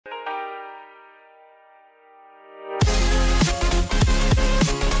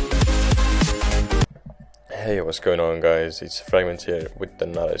Hey, what's going on guys, it's Fragment here with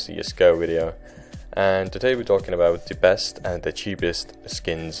another CSGO video, and today we're talking about the best and the cheapest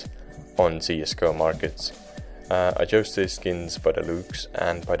skins on CSGO markets. I chose these skins by the looks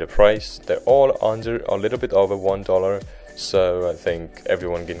and by the price. They're all under a little bit over $1, so I think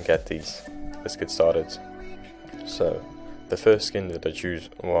everyone can get these. Let's get started. So, the first skin that I chose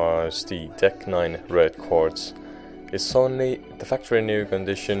was the Deck 9 Red Quartz. It's only, the factory new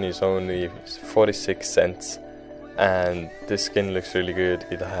condition is only 46 cents, and this skin looks really good.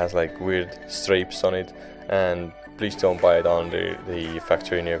 It has like weird stripes on it, and please don't buy it under the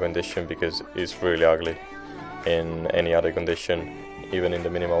factory new condition because it's really ugly in any other condition, even in the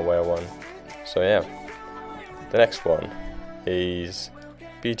minimal wear one. So yeah, the next one is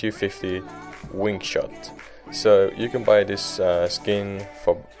P250 Wingshot. So you can buy this skin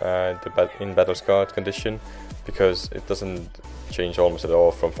for in battle scarred condition, because it doesn't change almost at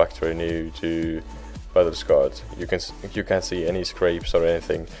all from factory new to battle scarred. You can't see any scrapes or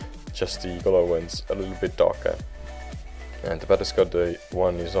anything, just the color one's a little bit darker. And the battle scarred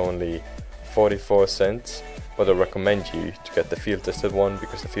one is only 44 cents, but I recommend you to get the field tested one,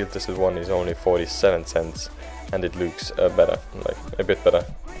 because the field tested one is only 47 cents and it looks better, like a bit better.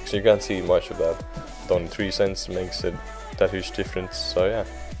 So you can't see much of that. Only 3 cents makes it that huge difference, so yeah,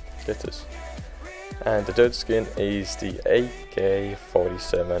 get this. And the third skin is the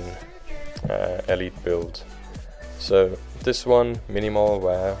AK-47 Elite build. So this one, minimal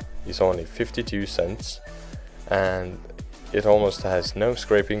wear, is only 52 cents, and it almost has no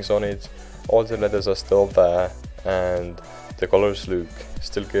scrapings on it. All the letters are still there, and the colors look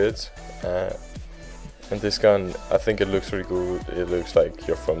still good. And this gun, I think it looks really good. It looks like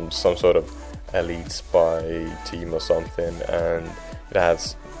you're from some sort of elite spy team or something, and it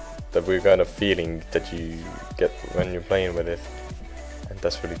has the weird kind of feeling that you get when you're playing with it, and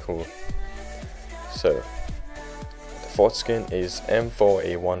that's really cool. So the fourth skin is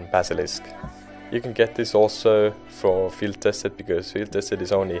M4A1 Basilisk. You can get this also for field tested, because field tested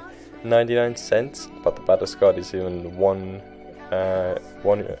is only 99 cents, but the battle scarred is even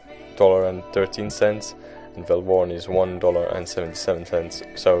 $1.13, and well worn is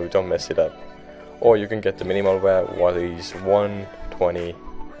 $1.77, so don't mess it up. Or you can get the minimal wear, what is $1.28.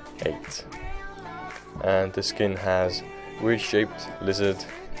 And the skin has weird shaped lizard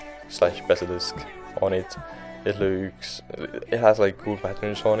 / basilisk on it. It has like cool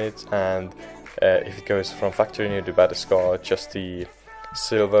patterns on it, and if it goes from factory new to battle scar, just the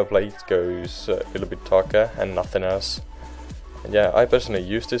silver plate goes a little bit darker and nothing else. And yeah, I personally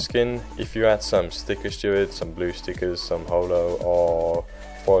use this skin. If you add some stickers to it, some blue stickers, some holo or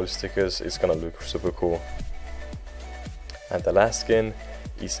foil stickers, it's gonna look super cool. And the last skin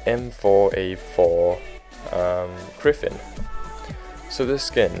is M4A4 Griffin. So this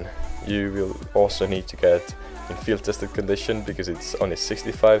skin you will also need to get in field tested condition, because it's only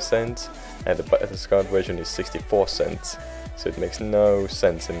 65 cents and the battle scarred version is 64 cents. So it makes no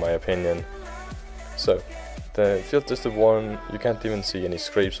sense in my opinion. So the field tested one, you can't even see any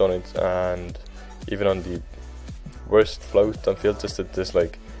scrapes on it, and even on the worst float on field tested there's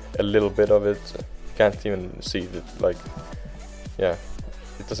like a little bit of it. You can't even see that, like, yeah,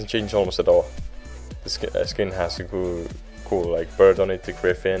 it doesn't change almost at all. The skin has a cool like bird on it, the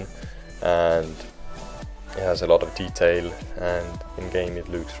griffin, and it has a lot of detail, and in game it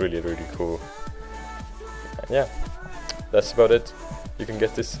looks really cool. And yeah, that's about it. You can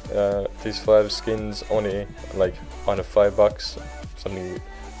get this these 5 skins only like under $5, something,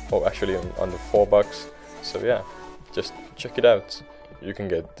 or actually under $4. So yeah, just check it out. You can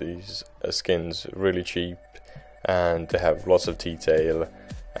get these skins really cheap, and they have lots of detail,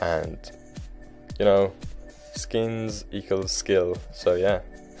 and you know, skins equals skill. So yeah,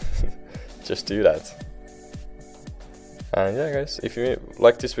 just do that. And yeah guys, if you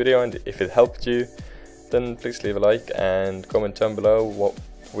like this video and if it helped you, then please leave a like and comment down below what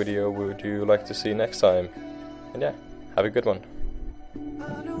video would you like to see next time. And yeah, have a good one.